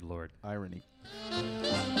 Good Lord. irony.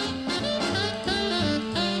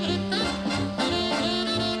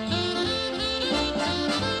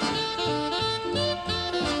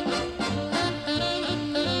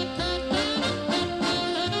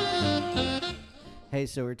 Hey,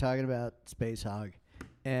 so we're talking about Spacehog,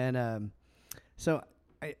 and so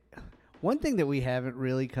one thing that we haven't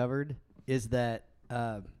really covered is that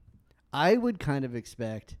I would kind of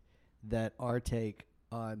expect that our take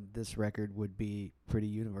on this record would be pretty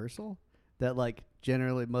universal. That like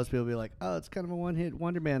generally most people be like, oh, it's kind of a one-hit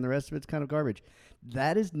wonder band. The rest of it's kind of garbage.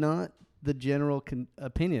 That is not the general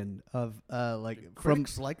opinion of like from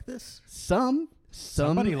Critics like this? some.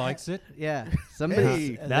 Somebody likes it. Yeah,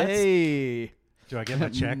 somebody. Hey. Do I get my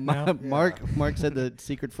check now? Mark said the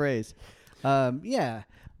secret phrase. Yeah,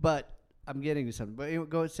 but I'm getting to something. But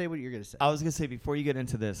go say what you're going to say. I was gonna say before you get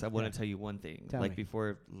into this, I want Yeah. to tell you one thing. Tell like me.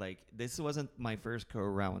 before, like this wasn't my first go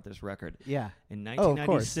around with this record. Yeah. In Oh, of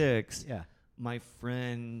course. 1996, Yeah. my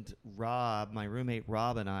friend Rob, my roommate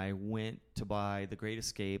Rob, and I went to buy The Great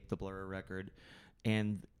Escape, the Blur record,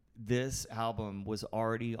 and this album was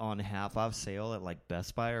already on half off sale at like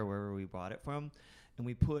Best Buy or wherever we bought it from. And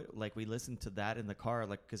we listened to that in the car,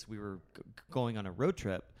 like, because we were going on a road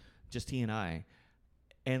trip, just he and I.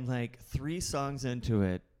 And like 3 songs into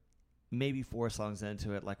it, maybe 4 songs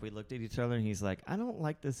into it, like we looked at each other and he's like, I don't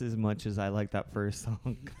like this as much as I like that first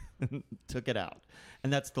song. Took it out.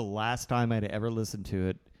 And that's the last time I'd ever listened to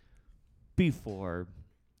it before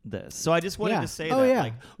this. So I just wanted to say Oh, that. yeah.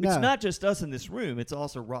 Like, No. it's not just us in this room, it's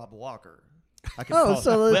also Rob Walker. I could Oh, call,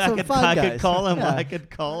 so it's I some could, five I guys. could call him. Yeah. I could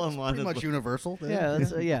call him on Pretty the much universal. then. Yeah.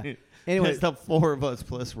 That's, yeah. Anyway, It's the 4 of us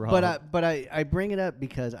plus Rob. but I bring it up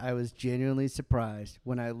because I was genuinely surprised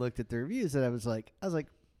when I looked at the reviews that I was like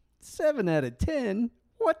 7 out of 10.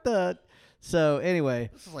 What the? So anyway,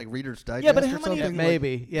 This is like Reader's Digest Yeah, but or how many- something. like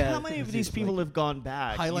maybe. Yeah. How many of these people have gone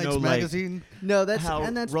back? Highlights you know, magazine. No, Like how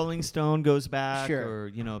that's Rolling Stone goes back, Sure.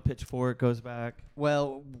 or Pitchfork goes back.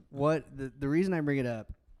 well. What the reason I bring it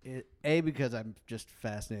up, because I'm just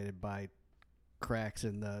fascinated by cracks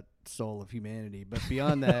in the soul of humanity. But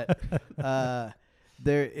beyond that, the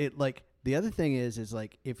other thing is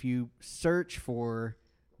like if you search for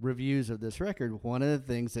reviews of this record, one of the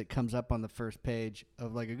things that comes up on the first page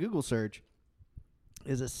of like a Google search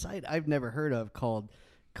is a site I've never heard of called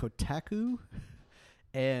Kotaku.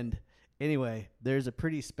 And anyway, there's a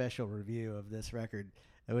pretty special review of this record,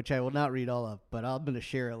 which I will not read all of, but I'm going to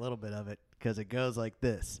share a little bit of it because it goes like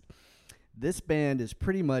this. This band is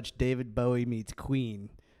pretty much David Bowie meets Queen.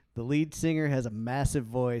 The lead singer has a massive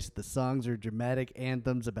voice. The songs are dramatic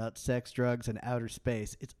anthems about sex, drugs, and outer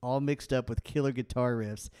space. It's all mixed up with killer guitar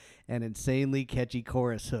riffs and insanely catchy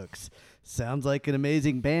chorus hooks. Sounds like an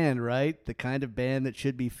amazing band, right? The kind of band that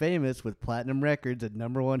should be famous with platinum records and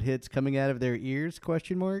 #1 hits coming out of their ears, ?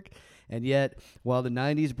 And yet, while the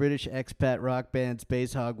 90s British expat rock band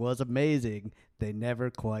Spacehog was amazing, they never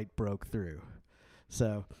quite broke through.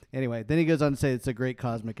 So, anyway, then he goes on to say it's a great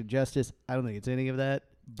cosmic injustice. I don't think it's any of that.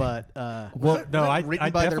 But Well, no, I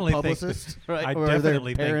written by their definitely think publicist? Right, I or their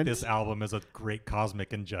definitely think parents? this album is a great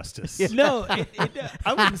cosmic injustice. No,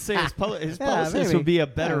 I wouldn't say his publicist maybe. would be a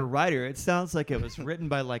better Yeah. writer. It sounds like it was written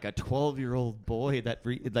by like a 12-year-old boy that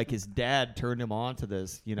like his dad turned him on to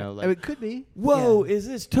this. Like, it could be. whoa, is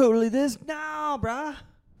this totally this? No, bruh.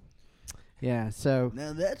 Yeah. So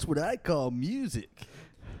Now that's what I call music.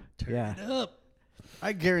 yeah. Up.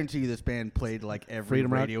 I guarantee you this band played like every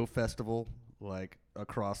Freedom Rock? radio festival like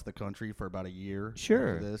across the country for about a year.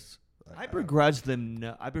 Sure. after this. I begrudge them.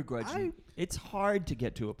 No, I begrudge you. It's hard to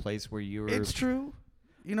get to a place where you're. It's true.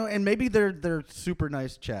 And maybe they're super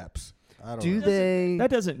nice chaps. I don't Do know. they That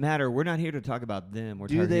doesn't matter. We're not here to talk about them. We're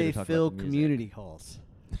do here they to talk fill about the music. community halls?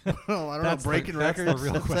 Oh, I don't That's know. the- Breaking that's the records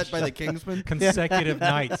real set by question. the Kingsmen. Consecutive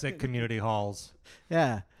nights at community halls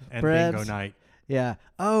Yeah. and Perhaps. bingo night. Yeah.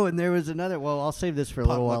 Oh, and there was another. Well, I'll save this for a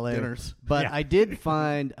little Potluck while later. dinners. But Yeah. I did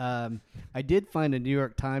find a New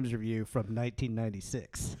York Times review from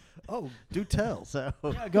 1996. Oh, do tell. So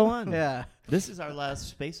Yeah, go on. yeah. This is our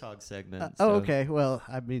last Spacehog segment. Oh, so- okay. Well,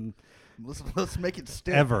 I mean, Let's make it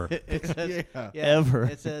stick. Ever. It says, Yeah. Ever.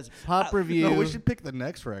 It says pop review. No, we should pick the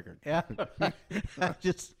next record. Yeah.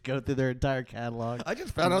 Just go through their entire catalog. I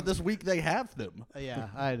just found out this week they have them. Yeah,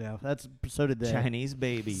 I know. So did they. Chinese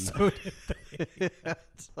baby.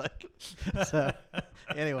 It's like, so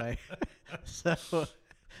anyway, so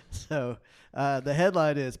the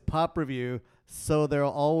headline is pop review. So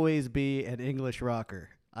there'll always be an English rocker.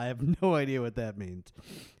 I have no idea what that means.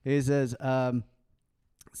 He says,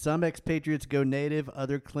 some expatriates go native,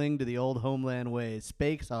 other cling to the old homeland ways.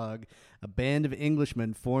 Spacehog, a band of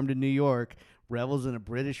Englishmen formed in New York, revels in a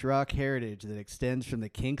British rock heritage that extends from the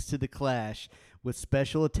Kinks to the Clash, with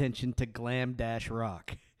special attention to glam dash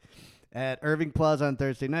rock. At Irving Plaza on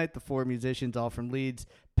Thursday night, the four musicians, all from Leeds,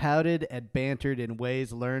 pouted and bantered in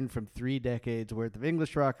ways learned from 3 decades worth of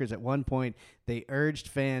English rockers. At one point, they urged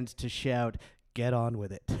fans to shout, "Get on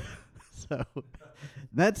with it." So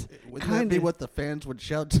that's Would that be what the fans would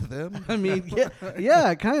shout to them? I mean,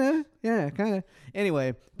 kind of.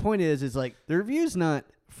 Anyway, point is like the review's not.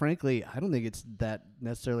 Frankly, I don't think it's that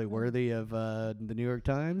necessarily worthy of the New York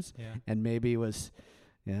Times, and maybe it was,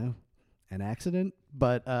 an accident.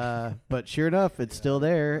 But sure enough, it's still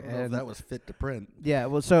there, I don't know if and that was fit to print. yeah.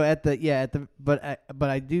 Well, so but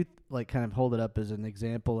I do like kind of hold it up as an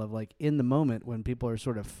example of like in the moment when people are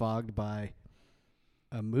sort of fogged by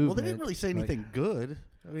a movement. Well, they didn't really say anything good.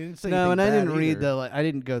 I mean, they didn't say No, anything and I bad didn't read either. I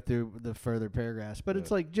didn't go through the further paragraphs, but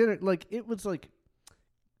it's like it was like,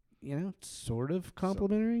 sort of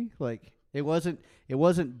complimentary. Like it wasn't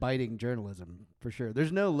biting journalism for sure.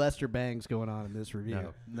 There's no Lester Bangs going on in this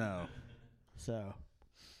review. No. So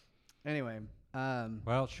anyway,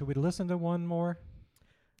 Well, should we listen to one more?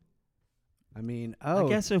 I mean, I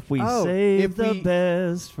guess if we Oh, save if the we-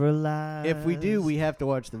 best for last. if we do, we have to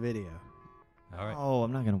watch the video. All right. Oh,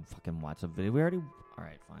 I'm not gonna fucking watch the video. We already. All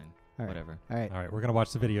right, fine. All right. Whatever. All right, All right, we're going to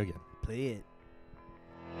watch the video again. play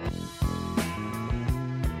it.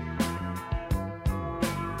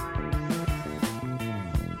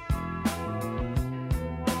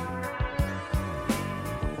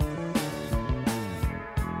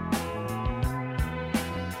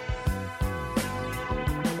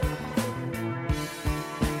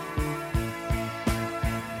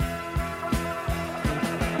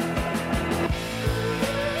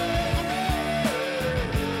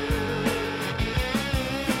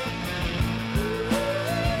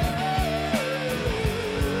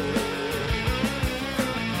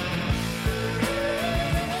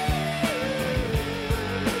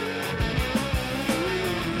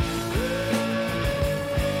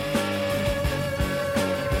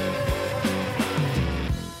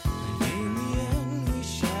 In the end, we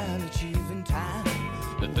shall achieve in time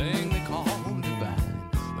the thing they call divine.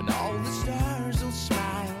 When all the stars will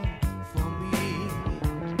smile for me.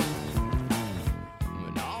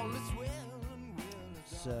 When all is well and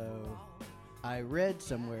will. So, I read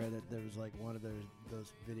somewhere that there was like one of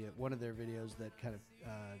their videos that kind of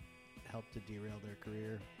helped to derail their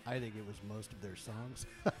career. I think it was most of their songs.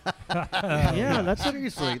 Yeah, that's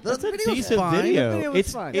Seriously, that's the a video's decent fine. video. The video was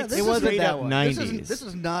It's fine. Yeah, it's this it wasn't straight that up one. 90s. This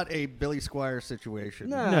is not a Billy Squire situation.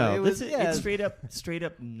 No. It was- it's straight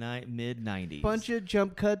up mid 90s. Bunch of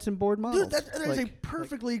jump cuts and board models. Dude, that is a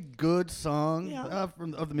perfectly good song Yeah. of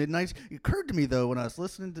the mid-90s. It occurred to me, though, when I was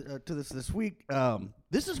listening to this week,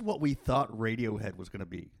 this is what we thought Radiohead was going to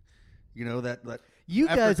be. You know, that you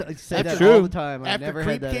after- guys say that true. all the time. I after never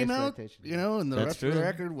Creep had that came out, expectation. you know, and the That's rest of the true.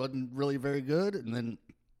 record wasn't really very good. And then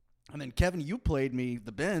Kevin, you played me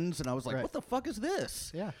the Bends, and I was like, Right. what the fuck is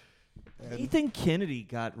this? Yeah. Ethan Kennedy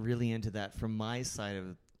got really into that from my side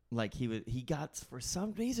of like he got for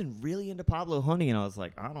some reason really into Pablo Honey, and I was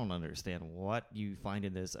like, I don't understand what you find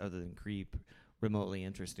in this other than Creep remotely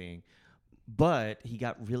interesting. But he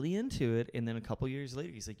got really into it, and then a couple years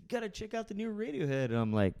later, he's like, "You gotta check out the new Radiohead," and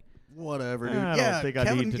I'm like, Whatever, dude. I don't yeah, think I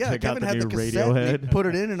Kevin, need to check out Kevin the had new the cassette and he Radiohead. put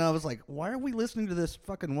it in, and I was like, why are we listening to this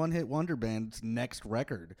fucking one-hit wonder band's next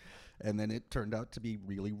record? And then it turned out to be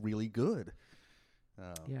really, really good.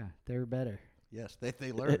 Yeah, they were better. Yes,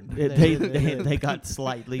 they learned. they got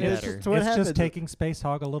slightly Yeah, it's better. just what it's happens. just taking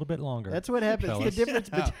Spacehog a little bit longer. That's what happens. The fellas. difference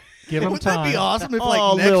between Give him Wouldn't that be time. awesome if, Oh,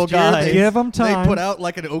 like, little next year guy. they, Give 'em time. they put out,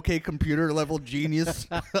 like, an OK Computer level genius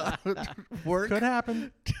work Could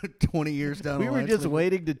happen. 20 years down we the were line? just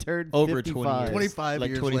waiting to turn Over 55. 20 years. 25 like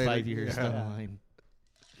years 25 later. years Yeah. down the line.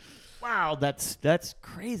 Wow, that's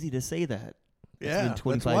crazy to say that. It's Yeah, been that's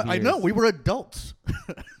 25 why, I know. years. We were adults.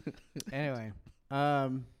 Anyway,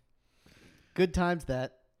 good times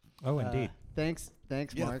that. Oh, indeed. Thanks,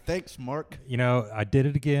 Yeah, Mark. thanks, Mark. You know, I did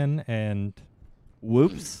it again, and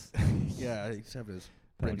Whoops. Yeah, he's having his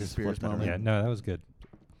That Britney just Spears flipped it moment. yeah, no, that was good.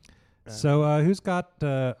 So who's got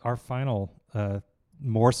our final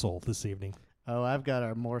morsel this evening? Oh, I've got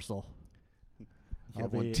our morsel. You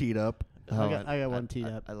have one teed up. I got one teed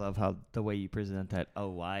up. I love how the way you present that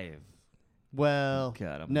alive. Well,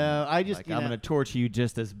 God, I just I'm gonna torture you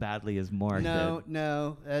just as badly as Mark did.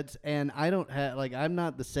 No, and I don't have I'm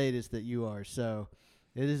not the sadist that you are, so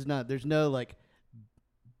it is not. There's no like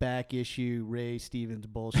back issue Ray Stevens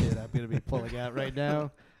bullshit I'm gonna be pulling out right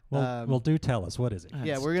now. Well, do tell us, what is it?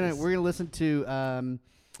 Yeah, we're gonna listen to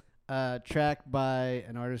a track by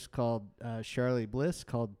an artist called Charlie Bliss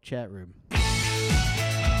called Chat Room.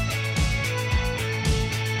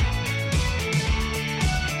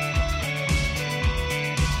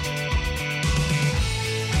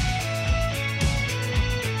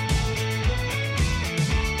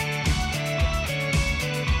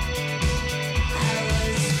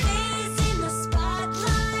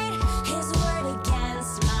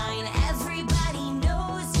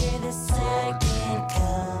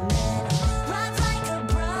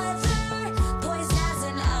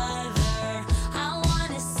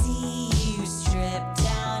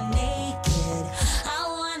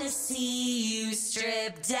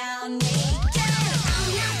 Down naked.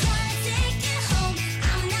 I'm not gonna take you home.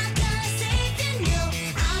 I'm not gonna save you, no.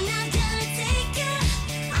 I'm not gonna take you.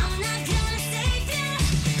 I'm not gonna save you.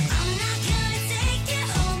 I'm not gonna take you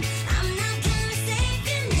home. I'm not gonna save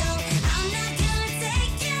you, no. I'm not gonna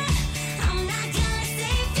take you. I'm not gonna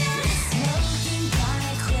save you. Smoking by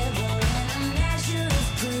quibble in a measure of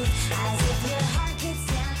proof, as if your heart gets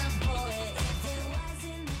down a bullet if it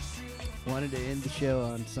wasn't the truth. Wanted to end the show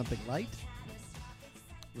on something light.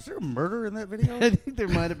 Was there a murder in that video? I think there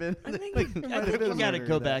might have been. I think you got to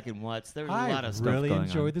go back and watch. There was a lot of stuff really going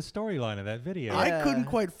enjoyed on. the storyline of that video. I couldn't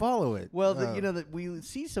quite follow it. Well, that we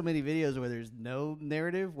see so many videos where there's no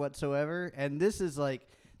narrative whatsoever, and this is like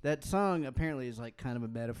that song. Apparently, is like kind of a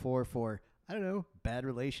metaphor for bad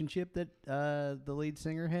relationship that the lead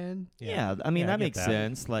singer had. Yeah, I mean I that get makes that.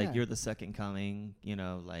 sense. Like Yeah. you're the second coming.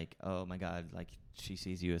 Like oh my God, like she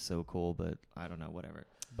sees you as so cool, but I don't know, whatever.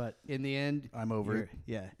 But in the end, I'm over it.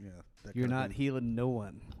 Yeah, Yeah, that you're could've not been- healing no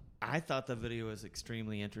one. I thought the video was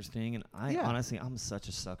extremely interesting, and honestly, I'm such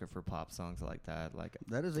a sucker for pop songs like that. Like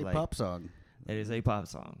That is a like, pop song. It is a pop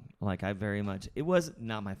song. Like I very much. It was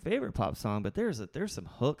not my favorite pop song, but there's some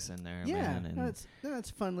hooks in there, Yeah, man. And, that's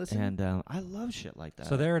fun listening. and I love shit like that.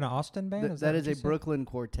 So they're an Austin band? That is that is what a you said? Brooklyn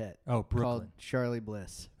quartet Oh, Brooklyn. called Charlie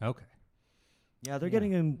Bliss. Okay. Yeah, they're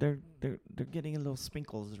getting in. They're getting in little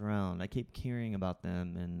sprinkles around. I keep hearing about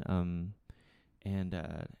them,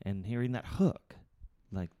 and hearing that hook,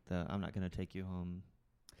 like the "I'm not gonna take you home."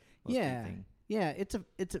 Yeah, thing. yeah. It's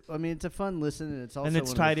a fun listen, and it's also And it's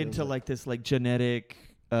one of tied those into deals like this like genetic,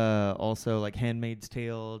 also like Handmaid's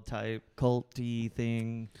Tale type culty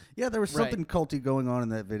thing. Yeah, there was Right. something culty going on in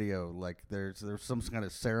that video. Like there's some kind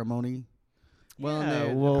of ceremony. Well, Yeah, and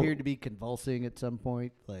they well- appeared to be convulsing at some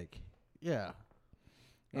point. Like, Yeah.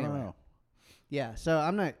 I anyway. don't know. Yeah, so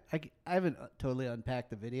I haven't totally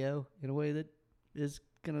unpacked the video in a way that is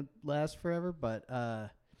gonna last forever, but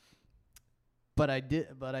I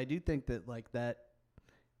do think that like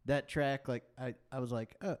that track, like I was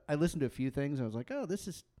like, oh, I listened to a few things and I was like, oh,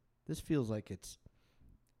 this feels like it's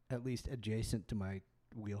at least adjacent to my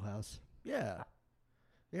wheelhouse. Yeah.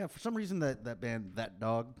 Yeah, for some reason that band That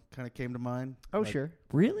Dog kind of came to mind. Oh, Like, sure.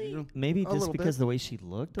 Really? You know, Maybe a just little because bit. the way she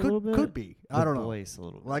looked a little bit. Could be. I don't know. Voice a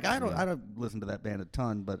little. Like bit, I don't yeah. listen to that band a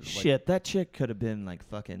ton, but Shit, that chick could have been like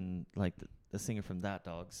fucking like the singer from That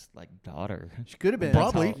Dog's like daughter. She could have been.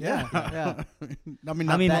 Probably, Yeah. yeah. I mean,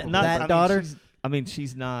 I mean, that- not that I mean, daughter?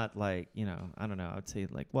 she's not like I don't know. I'd say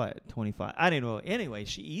like what 25. I don't know. Anyway,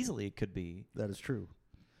 she easily could be that is true.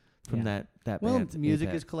 from Yeah. that Well, band. music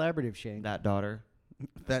Apex. is collaborative, Shane. That daughter.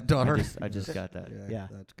 That daughter. I just got that. Yeah.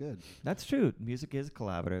 That's good. That's true. Music is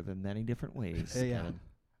collaborative in many different ways. Yeah.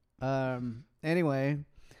 Kevin. Anyway,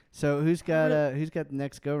 so who's got the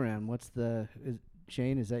next go round?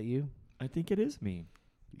 Shane? Is that you? I think it is me.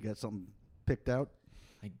 You got something picked out?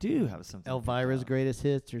 I do have something. Elvira's picked out. greatest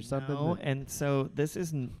hits or something? No, and so this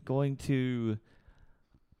isn't going to.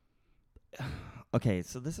 Okay,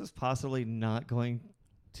 so this is possibly not going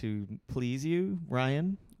to please you,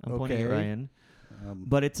 Ryan. I'm pointing at Okay. Ryan.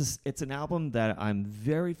 But it's an album that I'm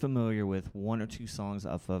very familiar with, one or two songs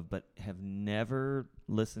off of, but have never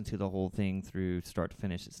listened to the whole thing through start to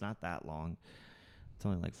finish. It's not that long. It's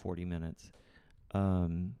only like 40 minutes.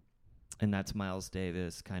 And that's Miles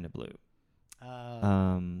Davis, Kind of Blue.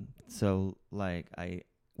 So like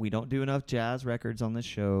we don't do enough jazz records on this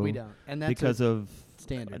show. we don't, and that's because of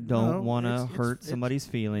standard. I don't No, want to it's- hurt it's- somebody's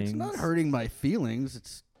feelings. It's not hurting my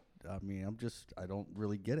feelings. I don't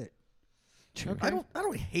really get it. True. I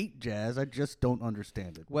don't hate jazz. I just don't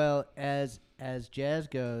understand it. Well, as jazz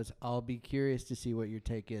goes, I'll be curious to see what your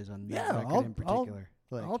take is on that Yeah, record in particular.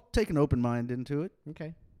 I'll take an open mind into it.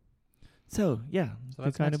 Okay. So yeah, So Two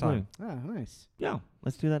that's Kind next of Blue. time. Oh, nice. Yeah,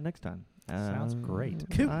 let's do that next time. Sounds great.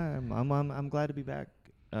 Cool. I'm glad to be back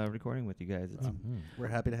recording with you guys. It's We're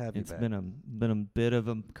happy to have you it's back. been a bit of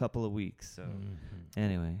a couple of weeks. So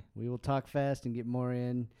anyway, We will talk fast and get more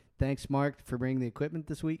in. Thanks, Mark, for bringing the equipment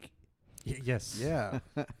this week. Yes. Yeah.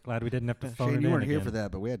 Glad we didn't have to phone Shane, it you in weren't here again. for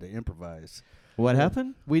that, but we had to improvise. what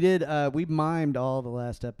happened? We did. We mimed all the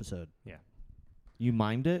last episode. You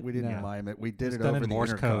mimed it? We didn't Yeah. mime it. We did It's it done over in the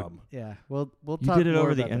Morse code. intercom. Yeah. We'll You talk did it more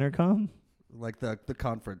over the about that. intercom? Like the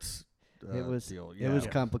conference It was deal. it was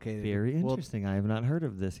Yeah. complicated. Very We'll- interesting. I have not heard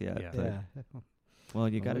of this yet. Yeah. But Yeah. well,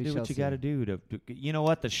 you Well, got to we do shall what you see. got to do to. You know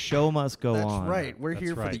what? The show must go That's on. right. We're That's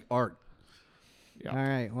here for right. the art. Yeah. All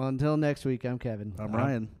right. Well, until next week, I'm Kevin. I'm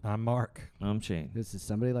Ryan. I'm Mark. I'm Shane. This is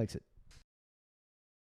Somebody Likes It.